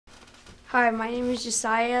Hi, my name is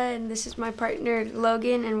Jesiah, and this is my partner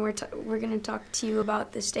Logan, and we're going to talk to you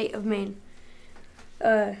about the state of Maine.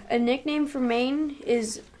 A nickname for Maine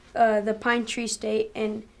is the Pine Tree State,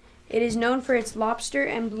 and it is known for its lobster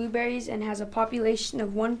and blueberries and has a population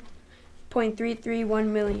of 1.331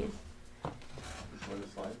 million.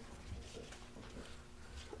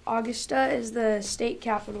 Augusta is the state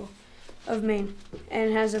capital of Maine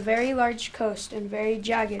and has a very large coast and very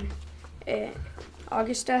jagged.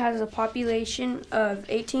 Augusta has a population of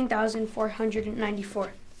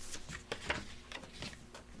 18,494.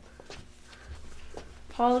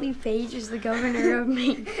 Polly Page is the governor of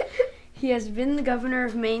Maine. He has been the governor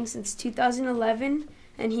of Maine since 2011,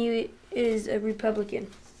 and he is a Republican.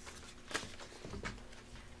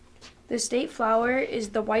 The state flower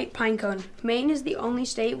is the white pinecone. Maine is the only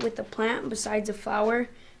state with a plant besides a flower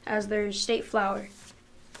as their state flower.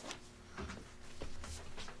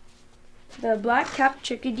 The black-capped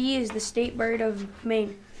chickadee is the state bird of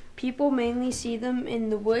Maine. People mainly see them in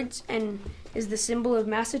the woods and is the symbol of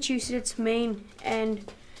Massachusetts, Maine,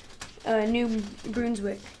 and New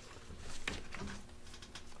Brunswick.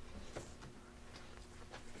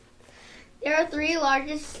 There are three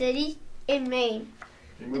largest cities in Maine.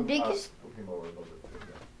 The biggest.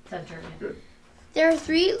 There are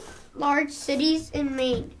three large cities in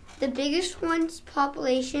Maine. The biggest ones,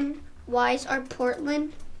 population-wise, are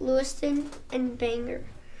Portland, Lewiston, and Bangor.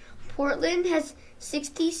 Portland has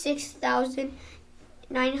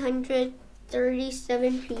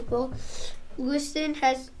 66,937 people. Lewiston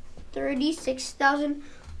has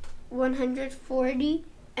 36,140,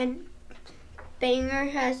 and Bangor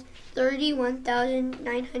has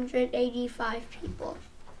 31,985 people.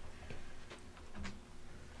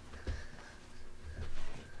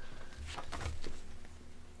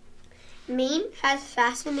 Maine has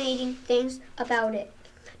fascinating things about it.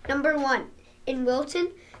 Number 1, in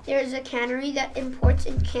Wilton, there is a cannery that imports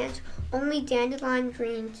and cans only dandelion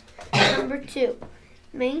greens. Number 2,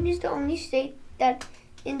 Maine is the only state that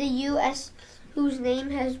in the U.S. whose name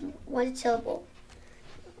has one syllable.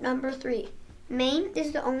 Number 3, Maine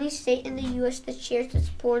is the only state in the U.S. that shares its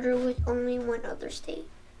border with only one other state.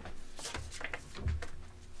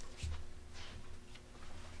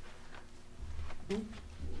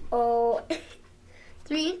 Oh,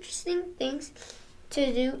 3 interesting things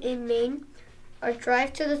to do in Maine are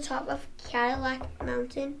drive to the top of Cadillac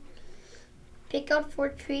Mountain, pick out 4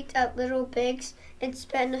 treats at Little Bigs, and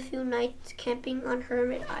spend a few nights camping on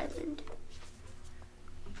Hermit Island.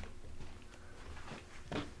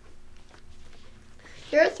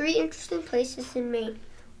 There are 3 interesting places in Maine.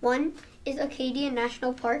 1 is Acadia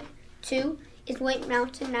National Park. 2 is White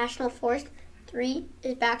Mountain National Forest. 3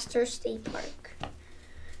 is Baxter State Park.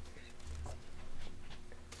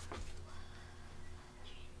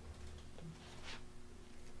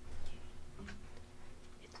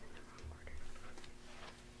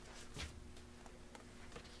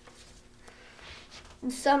 In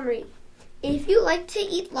summary, if you like to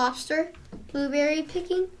eat lobster, blueberry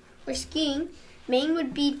picking, or skiing, Maine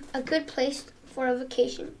would be a good place for a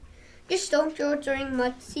vacation. Just don't go during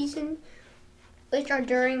mud season, which are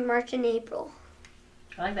during March and April.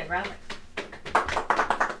 I like that graphic.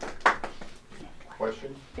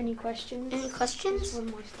 Questions? Any questions? Any questions? There's one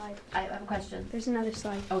more slide. I have a question. There's another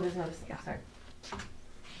slide. Oh, there's another. Yeah, sorry.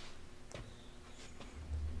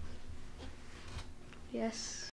 Yes.